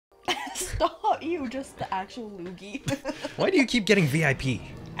Stop you, just the actual loogie. Why do you keep getting VIP?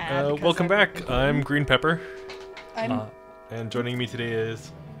 Welcome back. I'm Green Pepper. I'm And joining me today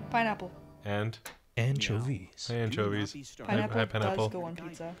is... pineapple. And... Anchovies. Hi, anchovies. Pineapple, Hi, pineapple. does go on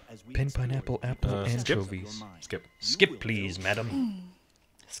pizza. Pineapple, apple, Skip. anchovies. Skip. Skip, please, madam.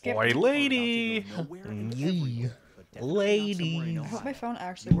 Skip. Oi, lady! Yee. Lady. I hope my phone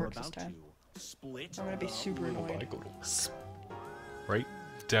actually works this time. I'm gonna be super annoyed. Right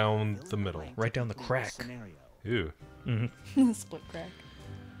down the middle. Right down the crack. Ew. Split crack.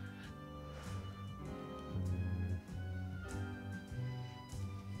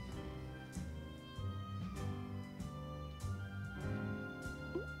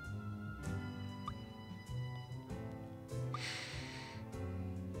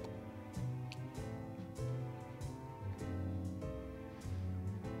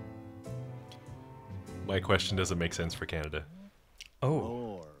 My question doesn't make sense for Canada.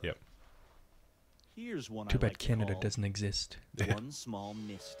 Oh, Yep. Here's one too I bad like to Canada call doesn't exist. One small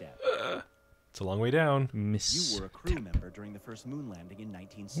misstep. It's a long way down. Miss. You were a crew member during the first moon landing in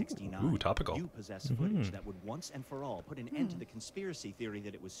 1969. Ooh, topical. You possess footage that would once and for all put an end to the conspiracy theory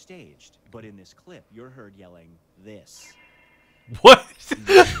that it was staged. But in this clip, you're heard yelling this. What? To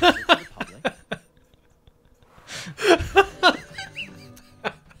the public.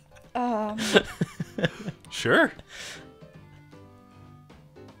 Sure.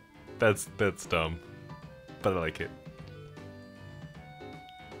 That's dumb. But I like it.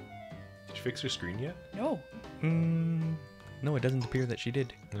 Did you fix your screen yet? No. No, it doesn't appear that she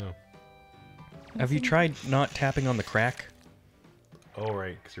did. No. Have you tried not tapping on the crack? Oh,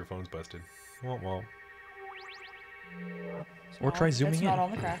 right, because your phone's busted. Well. Or try zooming It's in. not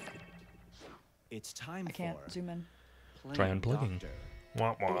on the crack. It's time I can't for zoom in. Try Plain unplugging. Doctor.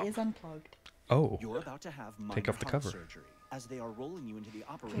 Wah, wah. It is unplugged. Oh, You're about to have minor Take off the heart cover. surgery. As they are rolling you into the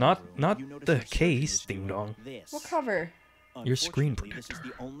operating Not room, you notice the your surgeon case, is ding doing dong. this. What cover? Your screen Unfortunately, this is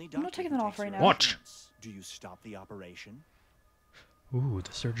protector. the only I'm not doctor taking who that off takes right your now. Watch. measurements. Do you stop the operation? Ooh,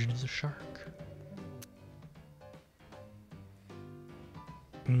 the surgeon is a shark.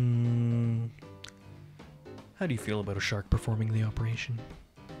 How do you feel about a shark performing the operation?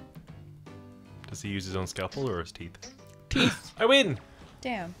 Does he use his own scalpel or his teeth? Teeth! I win!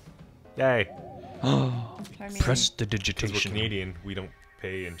 Damn. Yay. I mean, Press the Because we're digitation. Canadian, we don't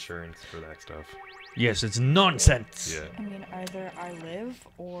pay insurance for that stuff. Yes, it's nonsense. Yeah. I mean, either I live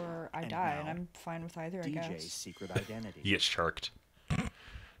or I And die, and now, I'm fine with either, I DJ's guess. secret identity. He gets sharked.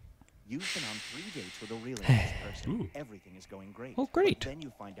 You've been on 3 dates with a really nice person. Ooh. Everything is going great. Oh, great. But then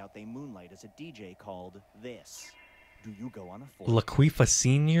you find out they moonlight as a DJ called this. Do you go on a fourth? Laquifa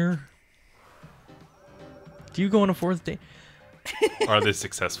Senior? Do you go on a fourth date? Are they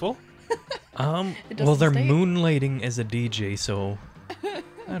successful? It Well, doesn't they're state. moonlighting as a DJ, so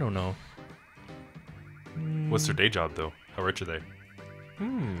I don't know. What's their day job, though? How rich are they?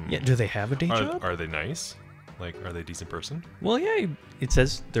 Yeah, do they have a day job? Are they nice? Like, are they a decent person? Well, yeah, it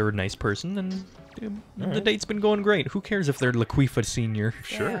says they're a nice person, and the Alright. date's been going great. Who cares if they're Laquifa Senior?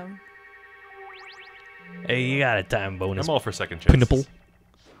 Sure. Damn. Hey, you got a time bonus. I'm all for second chances. Pinnacle.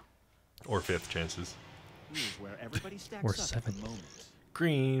 Or fifth chances. Here's where everybody stacks Or up at the seventh. moment.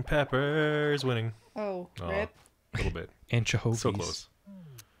 Green Pepper's winning. Oh, Aw, rip. a little bit. Anchovies. So close.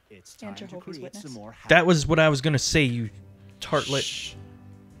 It's time to Jehovah's create Witness. some more That was what I was gonna say, you tartlet. Shh.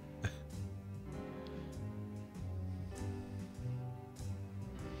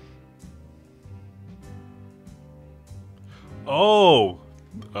 Oh!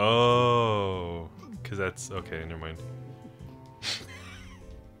 Oh. Because that's... Okay, never mind.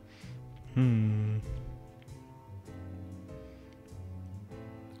 Um...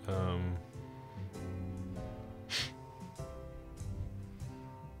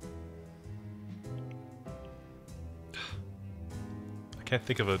 I can't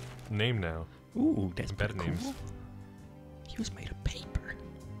think of a name now. Ooh, that's Better pretty names. cool. He was made of paper.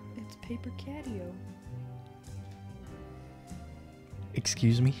 It's paper catio.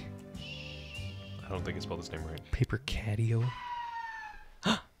 Excuse me? I don't think I spelled his name right. Paper catio.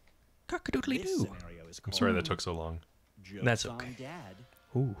 Cock-a-doodly This doo. scenario is I'm called sorry that took so long. Jokes That's on okay. Dad.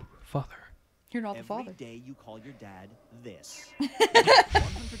 Ooh, father. You're not the Every father. day you call your dad this. You get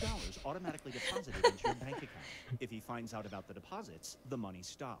 $100 automatically deposited into your bank account. If he finds out about the deposits, the money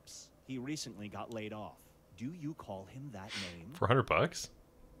stops. He recently got laid off. Do you call him that name? For $100?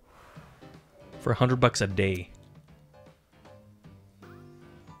 For $100 a day.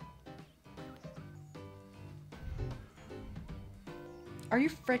 Are you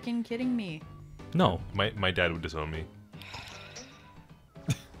freaking kidding me? No. My dad would disown me.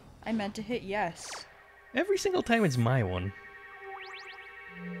 I meant to hit yes. Every single time it's my one.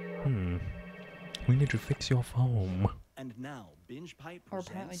 We need to fix your phone. And now, Binge Pipe Or presents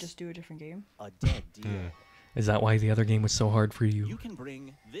apparently just do a different game. a dead deal. Is that why the other game was so hard for you? You can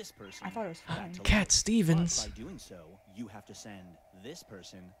bring this person I thought it was back fine. to Cat life. Stevens. But by doing so, you have to send this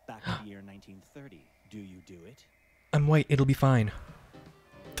person back to the year 1930. Do you do it? I'm white, it'll be fine.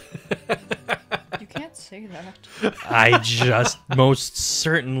 You can't say that. I just most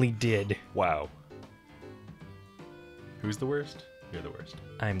certainly did. Wow. Who's the worst? You're the worst.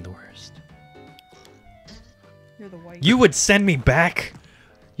 I'm the worst. You're the white. You would send me back?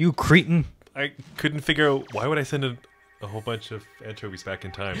 You cretin. I couldn't figure out why would I send a whole bunch of anchovies back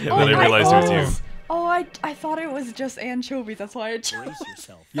in time, and Oh, then I my realized it was God. you. Oh, I thought it was just anchovies. That's why I chose. Brace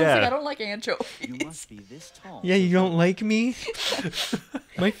yourself. I was like, Yeah. I don't like anchovies. You must be this tall. Yeah, you don't like me?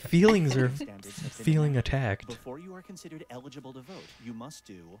 My feelings are Standards have been feeling met. attacked. Before you are considered eligible to vote, you must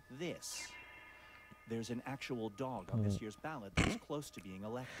do this. There's an actual dog on this year's ballot that's close to being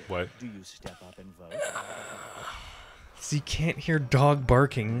elected. What? Do you step up and vote? So you can't hear dog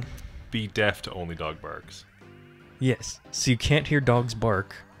barking. Be deaf to only dog barks. Yes. So you can't hear dogs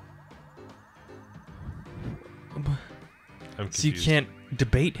bark. I'm confused. So you can't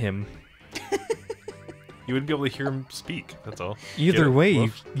debate him. You wouldn't be able to hear him speak. That's all. Either Get it? way, you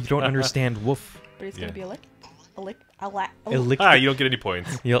Woof. don't understand woof. But it's Yeah. gonna be a lick. A lick. A la. A lick. Ah, you don't get any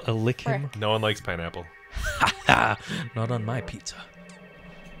points. You'll lick him. No one likes pineapple. Not on my pizza.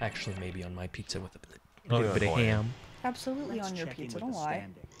 Actually, maybe on my pizza with a Oh, little yeah, bit of Hawaiian. ham. Absolutely Let's on your check in pizza. with Don't the lie.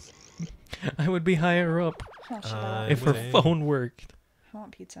 standings. I would be higher up Oh, shut Uh, up. if her Hey. phone worked. I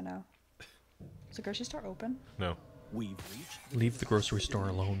want pizza now. Is the grocery store open? No. We've reached Leave the grocery store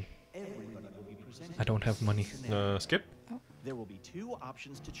alone. everybody will be presented I don't have money. Skip? There will be two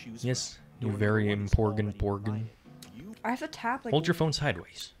options to choose Yes, from. you Your very number one is important already Borgen. provided. You I have to tap like. Hold your phone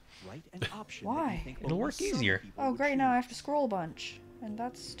sideways. write an option that you Why? think It'll only work some easier. people Oh would great! Now I choose. have to scroll a bunch, and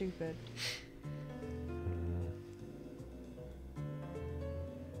that's stupid.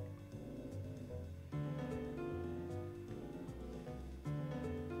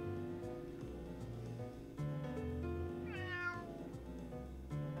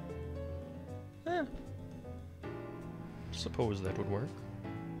 Suppose that would work.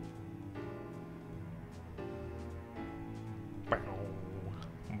 Bow,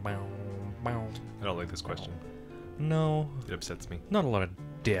 bow, bow. I don't like this question. No, It upsets me. not a lot of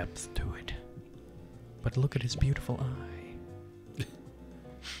depth to it. But look at his beautiful eye.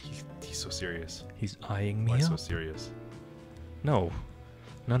 He's so serious. He's eyeing me Why so up. serious? No,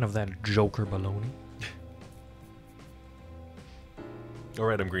 none of that Joker baloney.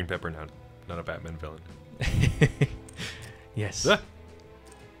 Alright, I'm Green Pepper now. Not a Batman villain. Yes. Ah!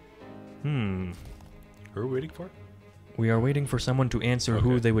 Hmm. Who are we waiting for? We are waiting for someone to answer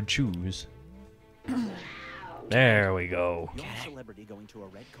who Okay. they would choose. There we go. You're a celebrity going to a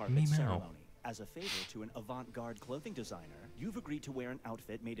red carpet Meow. ceremony. As a favor to an avant-garde clothing designer, you've agreed to wear an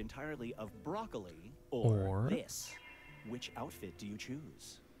outfit made entirely of broccoli or this. Which outfit do you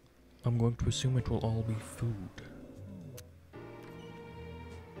choose? I'm going to assume it will all be food.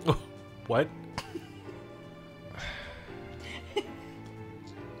 Oh, what?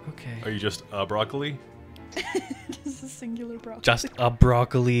 Okay. Are you just broccoli? This is singular broccoli. Just a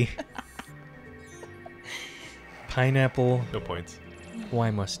broccoli. Pineapple. No points.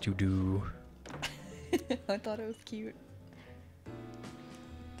 Why must you do? I thought it was cute.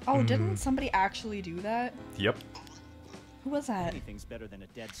 Oh, didn't somebody actually do that? Yep. Who was that? Anything's better than a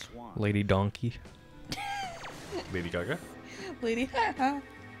dead swan. Lady Donkey. Lady Gaga? Lady.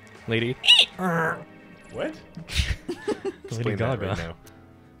 Lady. What? Lady Explain that Gaga. right now.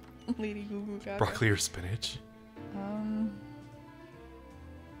 Lady Goo Goo Gaga. Broccoli or spinach?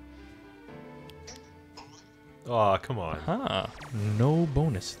 Aw, come on. Huh. No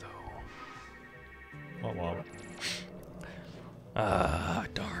bonus though. Womp womp. Ah,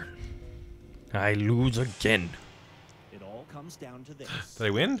 darn. I lose again. It all comes down to this. Did I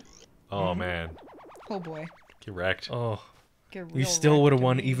win? Oh man. Oh boy. Get wrecked. Oh, Get you real still would have wrecked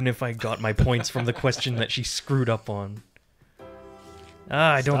won to me. even if I got my points from the question that she screwed up on.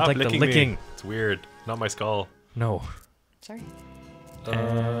 Ah, I don't Stop like the me. licking. It's weird. Not my skull. No. Sorry.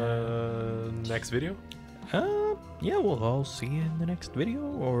 Next video? Yeah, we'll all see you in the next video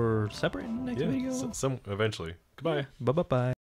or separate in the next Yeah. video. Some eventually. Goodbye. Bye bye bye.